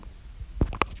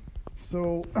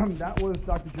So that was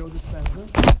Dr. Joe Dispenza.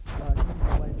 He's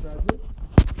a Life graduate.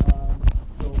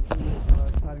 So it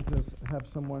was exciting to have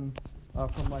someone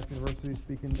from Life University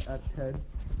speaking at TED.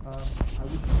 I wish I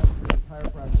had his entire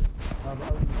practice, but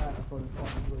other than that, I thought his talk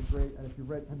was really great. And if you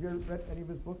read, have you ever read any of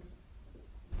his books?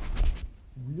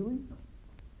 Really?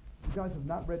 You guys have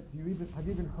not read? Have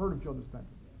you even heard of Joe Dispenza?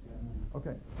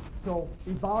 Okay, so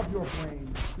Evolve Your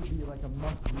Brain should be like a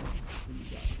must-read for you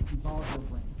guys. Evolve Your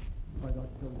Brain by Dr.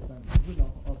 Joe Dispenza. There's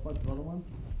a bunch of other ones,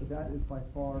 but that is by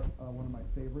far one of my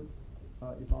favorites.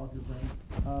 Evolve Your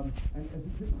Brain,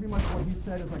 and pretty much what he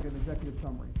said is like an executive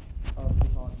summary of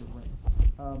Evolve Your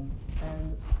Brain.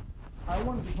 And I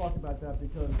wanted to talk about that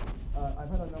because I've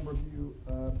had a number of you,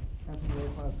 Anthony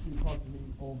Rayfast, talk to me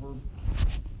over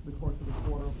the course of the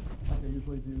quarter, like I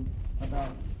usually do,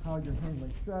 about how you're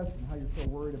handling stress and how you're so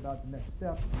worried about the next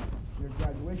step. Your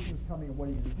graduation is coming, and what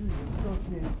are you going to do? You're going to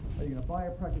associate, are you going to buy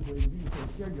a practice? What are you going to do? You're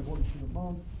so scared, you have all these student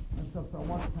loans and stuff. So I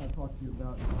wanted to kind of talk to you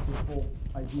about this whole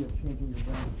idea of changing your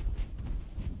brain.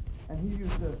 And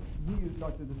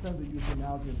Dr. Dispenza used the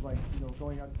analogy of like,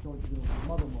 going to dinner with your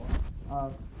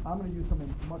mother-in-law. I'm going to use something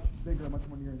much bigger, much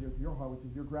more near and dear to your heart, which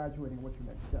is you're graduating. What's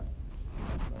your next step?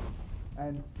 Right?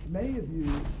 And many of you,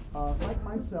 like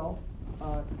myself,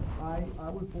 I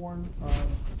was born,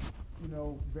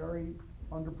 very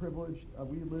underprivileged.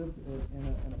 We lived in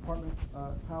an apartment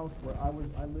house where I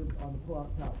lived on the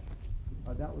pull-out couch.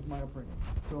 That was my upbringing.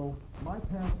 So my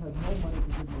parents had no money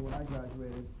to give me when I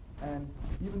graduated. And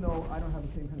even though I don't have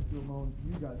the same kind of student loans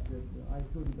you guys did, I have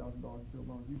 $200,000 student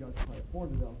loans, you guys probably have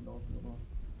 $400,000 student loans.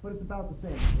 But it's about the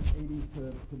same, from 80s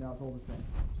to now it's all the same.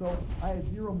 So I had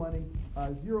zero money,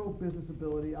 zero business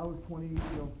ability. I was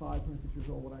 25, 26 years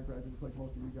old when I graduated, just like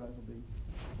most of you guys will be.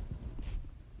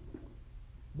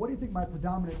 What do you think my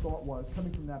predominant thought was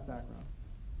coming from that background?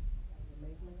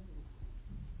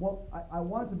 Well, I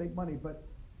wanted to make money, but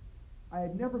I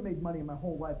had never made money in my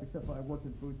whole life except when I worked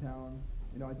in Food Town.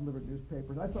 I delivered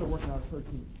newspapers. I started working out at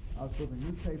 13. I was delivering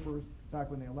newspapers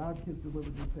back when they allowed kids to deliver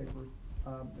newspapers.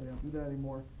 They don't do that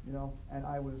anymore, And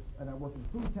I worked in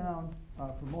Food Town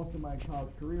for most of my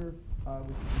college career,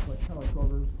 which is like kind of like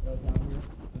Kroger's down here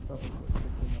and stuff like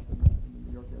that, up in the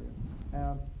New York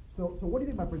area. So what do you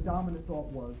think my predominant thought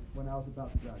was when I was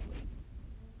about to graduate?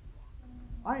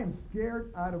 I am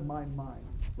scared out of my mind,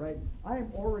 right? I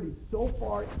am already so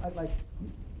far,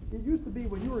 it used to be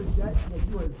when you were in debt,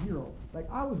 you were at zero. Like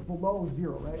I was below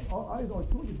zero, right? I was only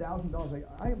 $200,000. Like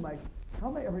I am like, how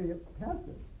am I ever going to get past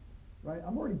this? Right?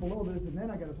 I'm already below this, and then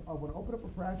I want to open up a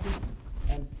practice,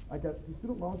 and I got the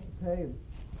student loans to pay, and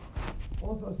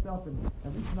all this other stuff, and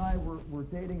Lisa and I were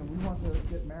dating, and we want to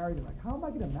get married, and like, how am I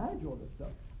going to manage all this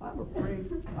stuff? I'm afraid,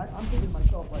 I'm thinking to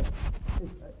myself, like,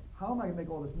 how am I going to make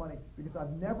all this money? Because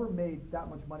I've never made that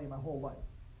much money in my whole life.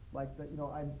 Like,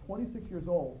 I'm 26 years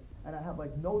old, and I have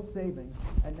like no savings,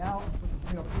 and now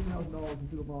I'm $3,000 in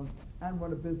student loans, and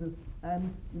run a business,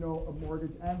 and a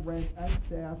mortgage, and rent, and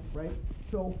staff, right?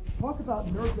 So talk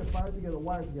about nerves that fire together,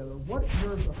 wire together. What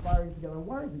nerves are firing together and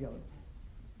wiring together?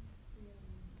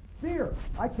 Fear.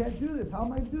 I can't do this. How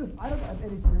am I going to do this? I don't have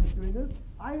any experience doing this.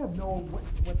 I have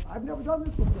I've never done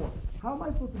this before. How am I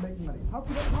supposed to make money? How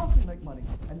could I possibly make money?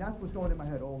 And that's what's going in my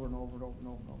head over and over and over and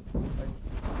over and over.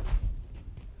 Right?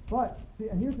 But, see,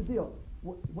 and here's the deal.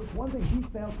 One thing he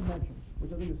failed to mention,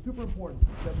 which I think is super important,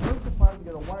 that nerves are fired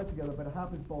together, wired together, but it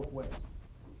happens both ways.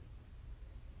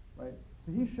 Right?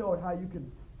 So he showed how you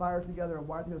can fire together and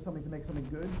wire together something to make something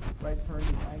good, right? Turn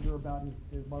his anger about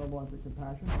his mother-in-law into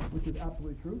compassion, which is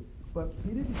absolutely true. But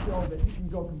he didn't show that you can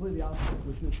go completely opposite,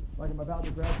 which is like I'm about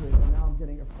to graduate and now I'm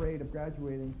getting afraid of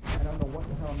graduating and I don't know what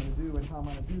the hell I'm going to do and how I'm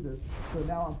going to do this. So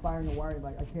now I'm firing and wiring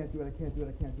like I can't do it, I can't do it,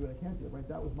 I can't do it, I can't do it, right?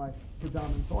 That was my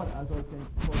predominant thought as I was getting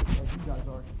close, like you guys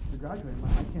are, to graduating.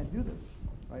 I can't do this,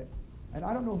 right? And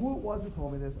I don't know who it was who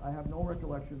told me this. I have no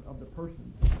recollection of the person.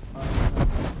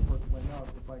 Personally now,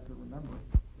 if I could remember.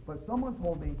 But someone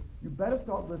told me, you better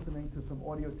start listening to some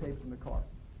audio tapes in the car.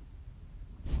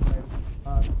 Right?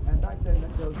 And back then,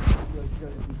 there was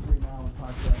free now and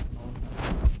podcasts and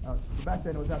all that. So back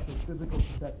then, it was actually physical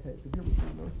cassette tapes. Have you ever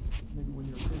seen those? Maybe when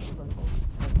you were a kid.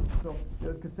 So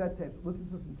there's cassette tapes. Listen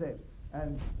to some tapes.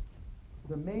 And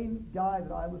the main guy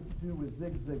that I listened to was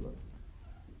Zig Ziglar.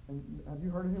 And have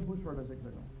you heard of him? Who's heard of Zig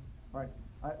Ziglar? All right.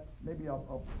 Maybe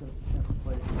I'll get a chance to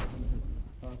play some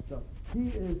of his stuff. He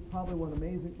is probably one of the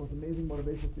most amazing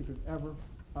motivational speakers ever.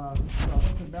 So I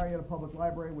went to Marietta Public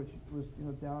Library, which was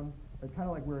down kind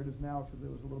of like where it is now, except it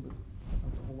was a little bit,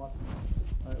 a whole lot.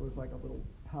 It was like a little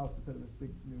house instead of this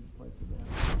big new place that they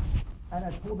had. And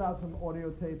I pulled out some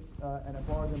audio tapes, and I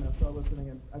borrowed them, and I started listening.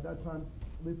 And at that time,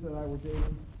 Lisa and I were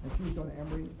dating, and she was going to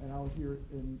Emory, and I was here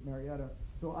in Marietta.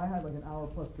 So I had like an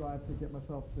hour-plus drive to get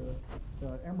myself to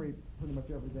Emory pretty much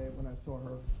every day when I saw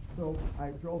her. So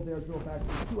I drove there, drove back,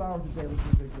 2 hours a day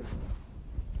listening to Zig Ziglar.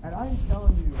 And I'm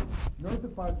telling you, Nerds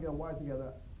that Fire Together, Wired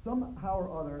Together, somehow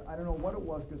or other, I don't know what it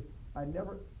was, because I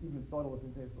never even thought of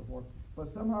listening to tapes before,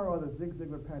 but somehow or other, Zig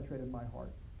Ziglar penetrated my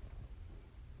heart.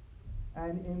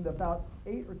 And in about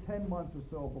 8 or 10 months or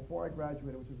so before I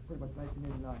graduated, which was pretty much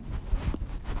 1989,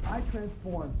 I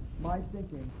transformed my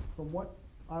thinking from what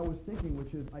I was thinking,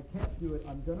 which is, I can't do it,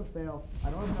 I'm going to fail,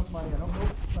 I don't have enough money, I don't know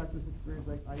practice experience,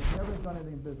 like, I've never done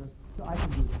anything in business, so I can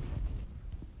do this.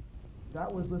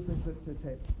 That was listening to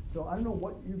tape. So I don't know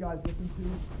what you guys listen to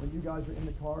when you guys are in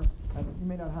the car, and you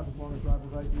may not have as long a drive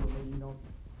as I do, or maybe you don't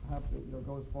have to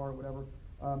go as far or whatever.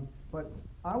 But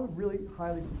I would really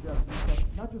highly suggest that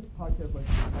not just podcasts like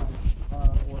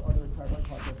or other type of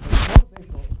podcasts, but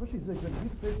motivational, especially Zig Ziglar.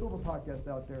 These Space Silver podcasts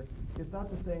out there, it's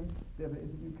not the same. They have an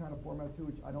interview kind of format too,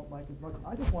 which I don't like as much.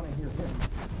 I just want to hear him.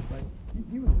 Right?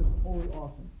 He was just totally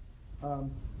awesome.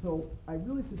 So I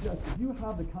really suggest if you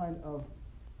have the kind of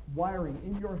wiring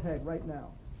in your head right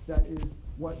now that is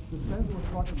what Dispenza was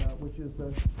talking about, which is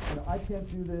I can't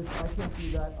do this, I can't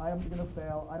do that, I am going to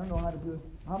fail, I don't know how to do this,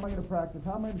 how am I going to practice,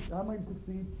 how am I going to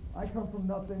succeed, I come from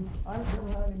nothing, I've never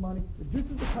had any money. If this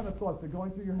is the kind of thoughts that are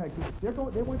going through your head,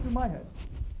 because they went through my head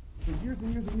for years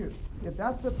and years and years. If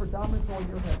that's the predominant thought in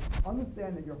your head,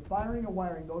 understand that you're firing and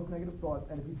wiring those negative thoughts,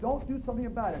 and if you don't do something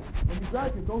about it, when you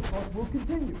graduate, those thoughts will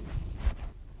continue.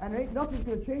 And nothing's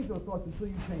going to change those thoughts until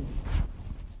you change them.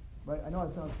 Right? I know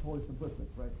it sounds totally simplistic,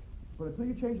 right? But until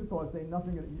you change your thoughts, they ain't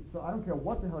nothing. So I don't care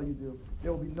what the hell you do,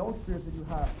 there will be no experience that you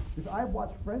have. Because I've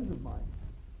watched friends of mine.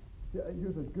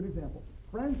 Here's a good example.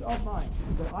 Friends of mine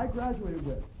that I graduated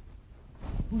with,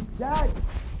 whose dad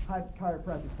had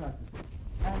chiropractic practices,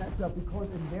 and that's because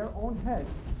in their own head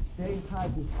they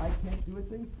had this "I can't do it"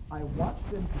 thing. I watched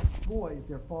them destroy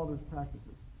their father's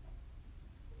practices.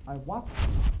 I watched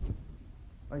them.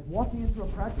 Like walking into a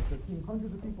practice that's seeing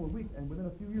hundreds of people a week, and within a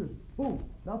few years, boom,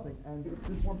 nothing. And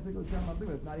this one particular gentleman I'm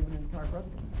thinking of is not even in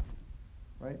chiropractic,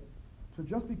 right? So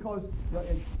just because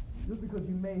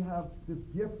you may have this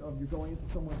gift of you're going into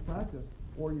someone's practice,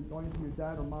 or you're going into your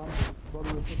dad or mom or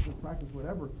brother or sister's practice,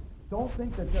 whatever, don't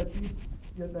think that just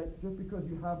because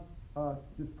you have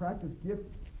this practice gift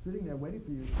sitting there waiting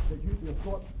for you, that your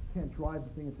thought can't drive the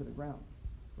thing into the ground,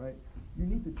 right? You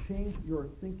need to change your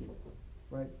thinking,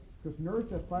 right? Because nerds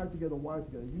that fire together, wire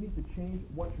together. You need to change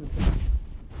what you're thinking.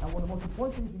 And one of the most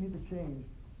important things you need to change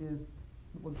is,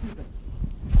 well, two things.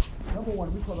 Number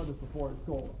one, we talked about this before, is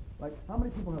goals. Like, how many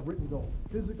people have written goals?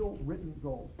 Physical, written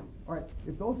goals. All right,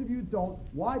 if those of you don't,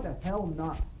 why the hell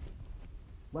not?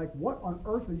 Like, what on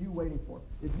earth are you waiting for?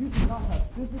 If you do not have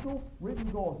physical, written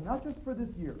goals, not just for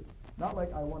this year, not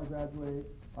like I want to graduate,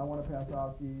 I want to pass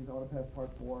OSCEs, I want to pass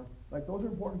Part 4. Like, those are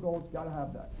important goals, got to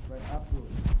have that, right?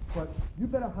 Absolutely. But you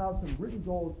better have some written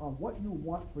goals on what you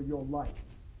want for your life.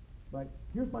 Like,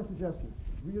 here's my suggestion.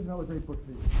 Here's another great book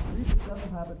for you. Read the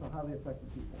 7 Habits of Highly Effective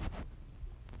People.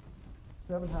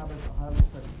 7 Habits of Highly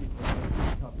Effective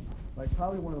People. Like,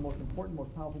 probably one of the most important,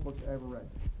 most powerful books I ever read.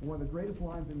 And one of the greatest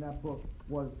lines in that book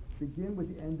was, begin with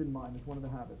the end in mind. It's one of the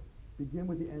habits. Begin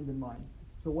with the end in mind.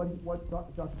 So what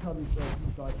Dr. Covey says,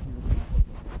 he died here in that book,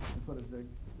 and so does Zig.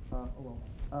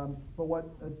 But what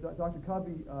Dr.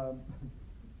 Covey,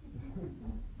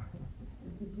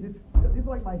 these are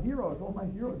like my heroes. All my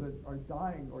heroes are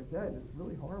dying or dead. It's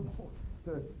really horrible.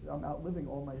 I'm outliving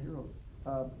all my heroes.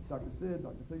 Dr. Sid,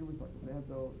 Dr. Sigerwitz, Dr.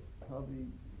 Manto, Covey,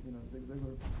 Zig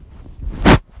Ziglar.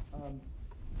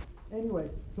 Anyway,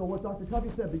 so what Dr. Covey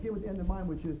said, begin with the end in mind,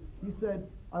 which is, he said,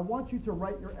 I want you to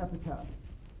write your epitaph.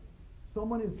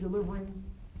 Someone is delivering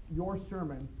your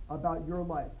sermon about your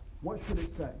life. What should it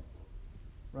say?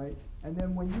 Right? And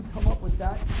then when you come up with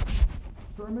that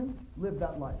sermon, live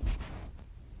that life.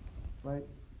 Right?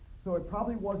 So it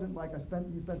probably wasn't like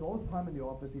he spent all his time in the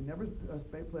office. He never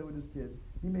played with his kids.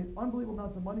 He made unbelievable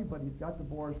amounts of money, but he got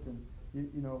divorced, and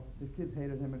his kids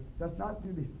hated him. And that's not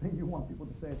the thing you want people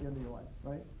to say at the end of your life,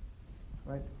 right?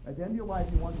 Right? At the end of your life,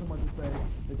 you want someone to say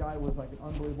the guy was like an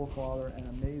unbelievable father, an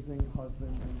amazing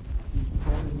husband, and he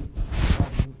supported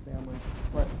his family,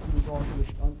 but he was also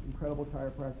this incredible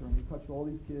chiropractor, and he touched all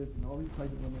these kids and all these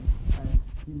pregnant women, and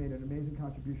he made an amazing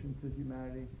contribution to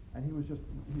humanity, and he's going to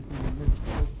be missed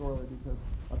so sorely because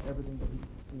of everything that he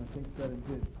thinks, said, and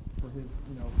did for his,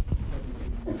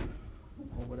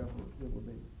 or whatever it will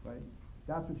be, right?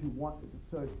 That's what you want.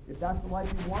 So if that's the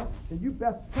life you want, then you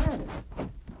best plan it.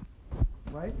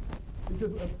 Right?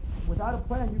 Because without a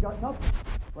plan, you got nothing,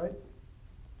 right?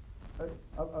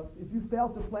 if you fail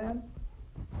to plan,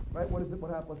 right? What is it?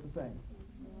 What's the saying?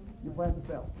 You plan to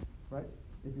fail, right?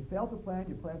 If you fail to plan,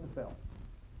 you plan to fail,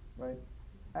 right?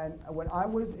 And when I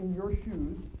was in your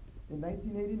shoes in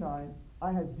 1989,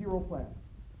 I had zero plan.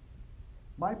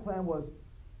 My plan was,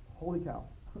 holy cow,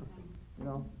 you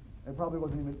know. It probably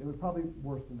wasn't even. It was probably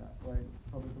worse than that, right?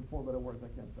 Probably some four-letter words I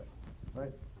can't say, right?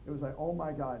 It was like, oh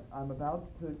my God, I'm about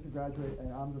to graduate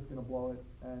and I'm just going to blow it,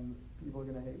 and people are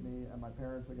going to hate me, and my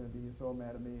parents are going to be so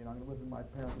mad at me, and I'm going to live in my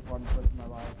parents' apartment the rest of my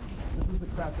life. This is the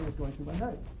crap that was going through my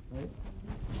head, right?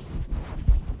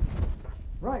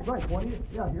 Right, 20 years.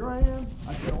 Yeah, here I am.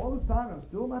 I spent all this time, I'm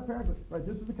still in my parents', right?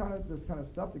 This is this kind of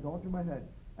stuff that's going through my head.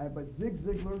 But Zig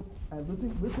Ziglar, and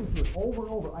listening to it over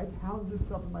and over, I pounded this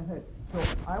stuff in my head. So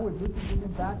I would listen to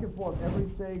him back and forth every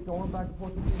day, going back and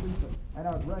forth with Lisa. And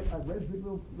I read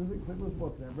Ziglar's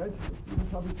books, and I read Stephen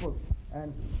Covey's books,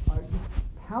 and I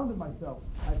just pounded myself.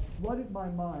 I flooded my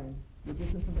mind with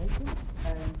this information,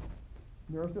 and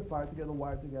nerves got fired together,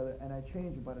 wired together, and I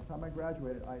changed. And by the time I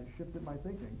graduated, I shifted my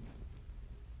thinking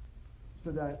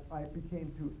so that I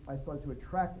started to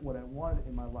attract what I wanted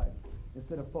in my life,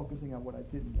 instead of focusing on what I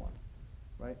didn't want,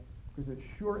 right? Because it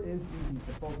sure is easy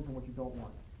to focus on what you don't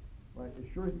want, right? It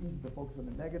sure is easy to focus on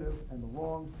the negatives and the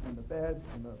wrongs and the bads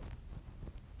and the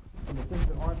things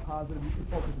that aren't positive. You can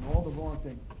focus on all the wrong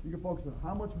things. You can focus on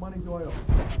how much money do I owe?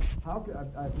 How can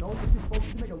I've known you can focus.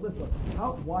 You can make a list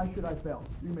of why should I fail?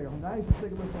 You can make now you can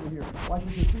take a list over here. Why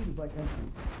should you succeed? It's like empty,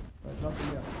 right?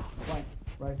 Nothing there, blank,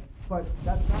 right? But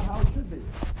that's not how it should be,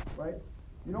 right?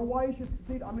 You know why you should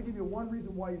succeed? I'm going to give you one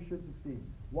reason why you should succeed.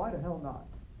 Why the hell not?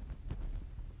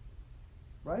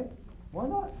 Right? Why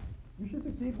not? You should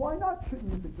succeed. Why not shouldn't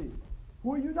you succeed?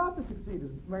 Who are you not to succeed, as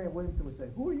Marianne Williamson would say?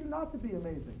 Who are you not to be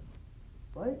amazing?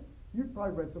 Right? You've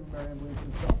probably read some of Marianne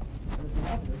Williamson's stuff. And if you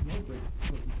haven't, there's no great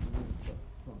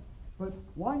stuff. But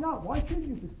why not? Why shouldn't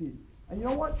you succeed? And you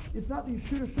know what? It's not that you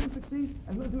should or shouldn't succeed,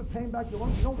 and you're going to do it paying back your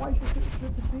loans. You know why you should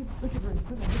succeed? Look at your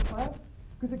sitting in this class.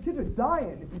 Because the kids are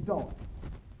dying if you don't.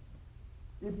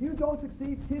 If you don't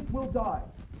succeed, kids will die.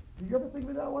 Do you ever think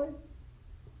of it that way?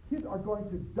 Kids are going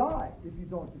to die if you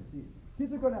don't succeed.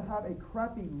 Kids are going to have a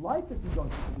crappy life if you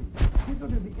don't succeed. Kids are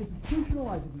going to be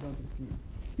institutionalized if you don't succeed.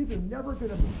 Kids are never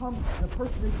going to become the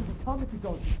person they should become if you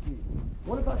don't succeed.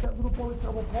 What about that little boy with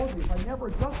cerebral palsy? If I never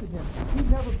adjusted him,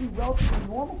 he'd never be relatively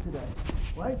normal today.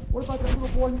 Right? What about that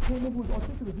little boy who came in who was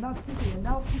autistic, who's not speaking, and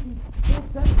now speaking full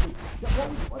sentences?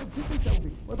 What a difference that would be?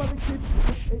 What about the kid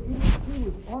with ADHD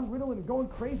who was on Ritalin and going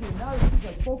crazy, and now he's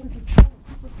like focused and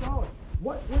super solid?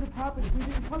 What would have happened if we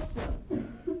didn't touch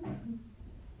them?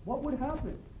 What would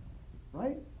happen?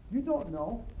 Right? You don't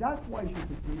know. That's why you should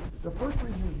succeed. The first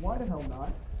reason is why the hell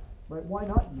not? Right? Why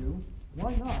not you?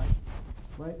 Why not?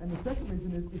 Right? And the second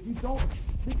reason is if you don't,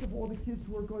 think of all the kids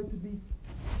who are going to be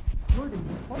hurting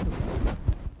because of that.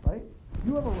 Right?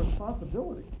 You have a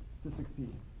responsibility to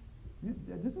succeed.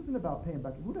 This isn't about paying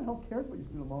back. Who the hell cares about your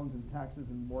student loans and taxes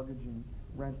and mortgage and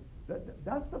rent?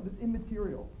 That stuff is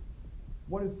immaterial.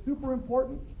 What is super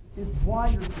important is why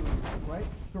you're doing it, right?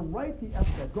 So write the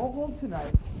essay. Go home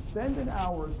tonight, spend an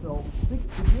hour or so,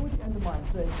 begin with the end in mind,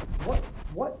 say,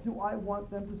 what do I want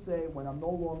them to say when I'm no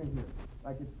longer here?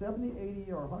 Like it's 70,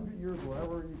 80, or 100 years,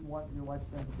 whatever you want your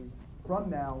lifespan to be, from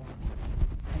now,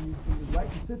 and you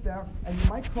sit down, and you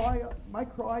might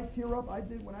cry, tear up. I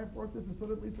did when I wrote this, and so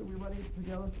did Lisa. We were writing it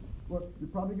together. Look, you're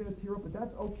probably going to tear up, but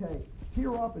that's okay.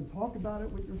 Tear up and talk about it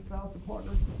with your spouse or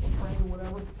partner or friend or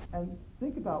whatever, and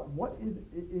think about what it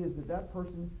is that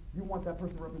person, you want that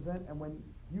person to represent, and when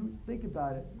you think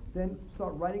about it, then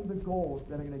start writing the goals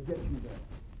that are going to get you there,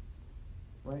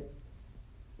 right?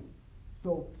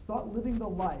 So start living the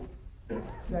life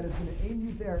that is going to aim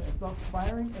you there, and start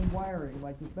firing and wiring,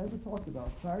 like Spencer talked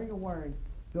about, firing and wiring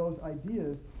those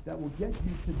ideas that will get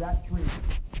you to that dream,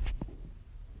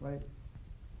 right?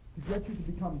 To get you to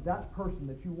become that person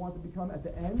that you want to become at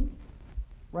the end,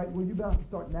 right? Well, you better have to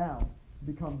start now to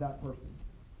become that person,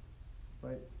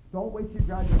 right? Don't wait till you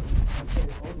graduate and say,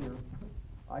 oh dear,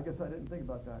 I guess I didn't think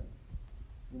about that.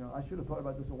 You know, I should have thought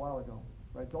about this a while ago,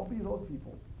 right? Don't be those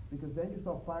people, because then you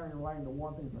start firing and wiring the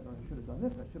one thing, like, oh, I should have done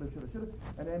this, I should have,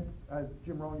 and then, as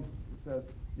Jim Rohn says,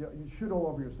 you shoot all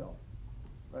over yourself,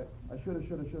 right? I should have,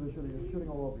 you're shooting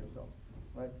all over yourself,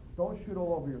 right? Don't shoot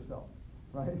all over yourself,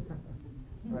 right?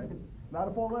 Right? Not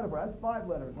a 4-letter word, that's 5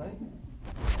 letters, right?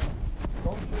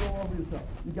 Don't shoot all over yourself.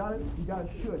 You got it? You got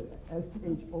to should.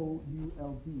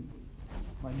 S-H-O-U-L-D.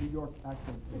 My New York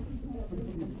accent.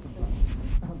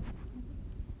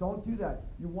 Don't do that.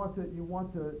 You want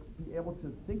to be able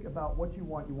to think about what you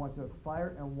want. You want to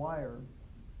fire and wire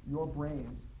your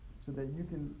brains so that you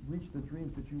can reach the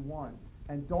dreams that you want.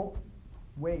 And don't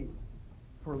wait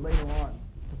for later on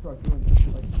to start doing this.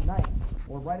 Like tonight,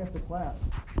 or right after class,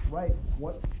 write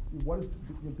what is,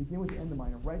 begin with the end in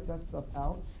mind, and write that stuff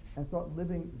out, and start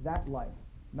living that life.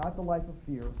 Not the life of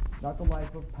fear, not the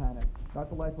life of panic, not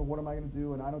the life of what am I going to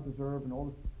do and I don't deserve and all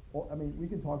this. I mean, we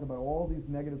can talk about all these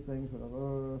negative things that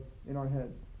are in our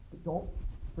heads, but don't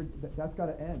forget, that's got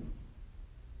to end,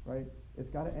 right? It's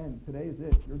got to end. Today is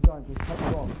it. You're done. Just cut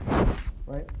it off,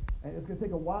 right? And it's going to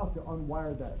take a while to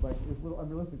unwire that. Like, it's a little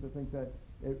unrealistic to think that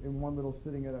in one little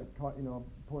sitting at a,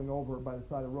 pulling over by the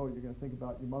side of the road, you're going to think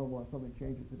about your mother-in-law and suddenly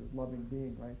change it to this loving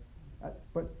being, right?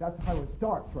 But that's how it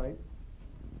starts, right?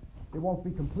 It won't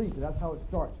be complete, but that's how it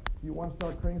starts. So you want to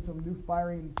start creating some new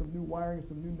firing, some new wiring,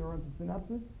 some new neurons and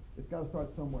synapses? It's got to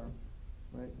start somewhere,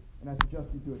 right? And I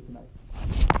suggest you do it tonight.